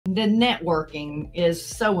The networking is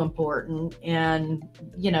so important, and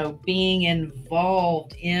being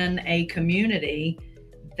involved in a community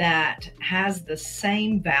that has the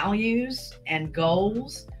same values and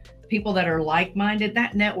goals, people that are like-minded,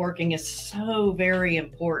 that networking is so very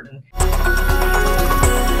important.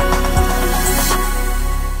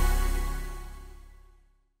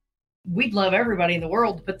 We'd love everybody in the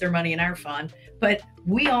world to put their money in our fund, but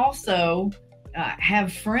we also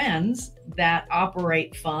have friends that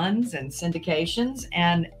operate funds and syndications,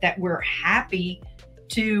 and that we're happy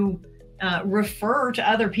to refer to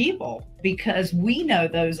other people because we know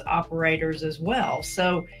those operators as well.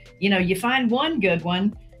 So, you find one good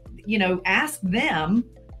one, ask them,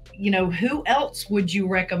 who else would you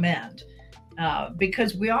recommend?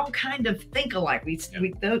 Because we all kind of think alike.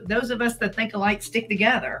 Those of us that think alike stick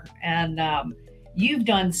together. And you've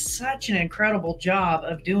done such an incredible job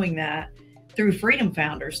of doing that through Freedom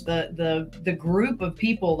Founders, the group of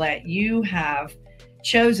people that you have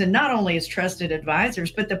chosen not only as trusted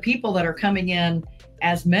advisors, but the people that are coming in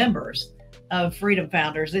as members of Freedom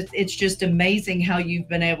Founders. It's just amazing how you've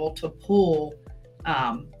been able to pull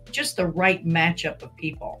just the right matchup of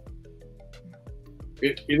people.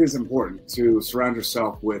 It is important to surround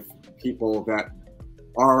yourself with people that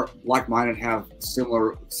are like-minded, have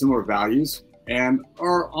similar values, and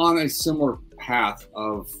are on a similar path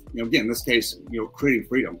of, again, in this case, creating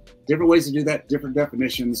freedom. Different ways to do that, different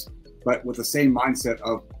definitions, but with the same mindset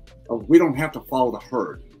of we don't have to follow the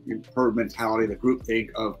herd mentality, the group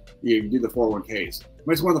think of you do the 401ks.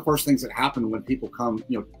 It's one of the first things that happen when people come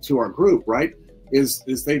to our group, right? Is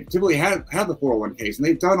they typically have the 401ks and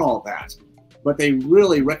they've done all that, but they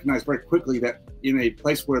really recognize very quickly that in a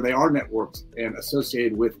place where they are networked and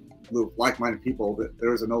associated with like-minded people, that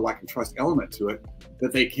there is a know, like, and trust element to it,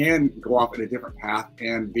 that they can go off in a different path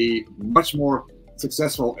and be much more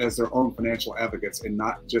successful as their own financial advocates, and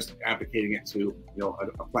not just advocating it to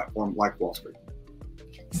a platform like Wall Street.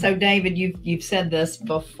 So David, you've said this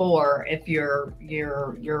before. If your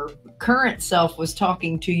current self was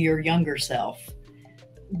talking to your younger self,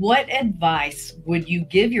 what advice would you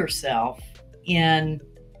give yourself in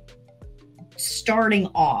starting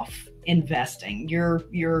off investing?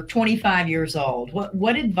 You're 25 years old.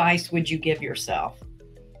 What advice would you give yourself?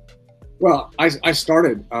 Well, I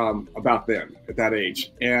started about then, at that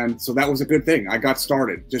age, and so that was a good thing. I got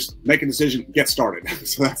started. Just make a decision, get started.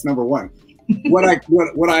 So that's number one. What I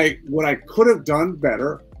could have done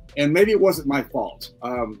better, and maybe it wasn't my fault,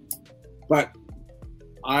 but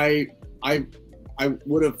I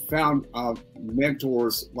would have found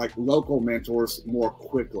mentors, like local mentors, more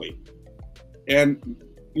quickly. And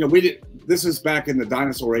this is back in the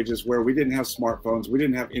dinosaur ages where we didn't have smartphones, we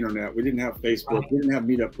didn't have internet, we didn't have Facebook, we didn't have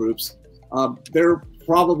meetup groups. There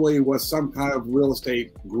probably was some kind of real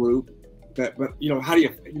estate group but how do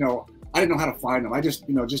I didn't know how to find them. I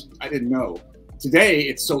I didn't know. Today,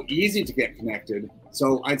 it's so easy to get connected.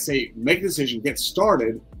 So I'd say make a decision, get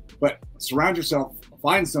started, but surround yourself,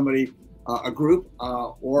 find somebody, a group,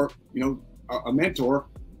 or a mentor.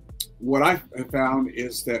 What I have found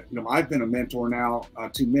is that I've been a mentor now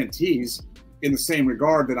to mentees in the same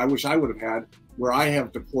regard that I wish I would have had, where I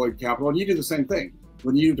have deployed capital, and you do the same thing.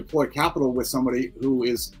 When you deploy capital with somebody who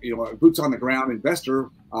is a boots on the ground investor,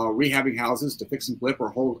 rehabbing houses to fix and flip or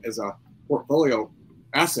hold as a portfolio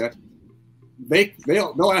asset,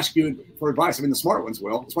 they'll ask you for advice. I mean, the smart ones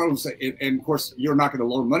will. The smart ones say, and of course, you're not going to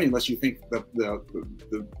loan money unless you think the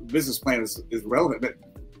business plan is relevant. But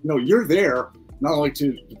you're there not only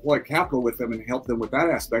to deploy capital with them and help them with that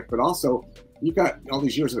aspect, but also you've got all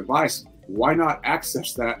these years of advice. Why not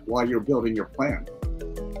access that while you're building your plan?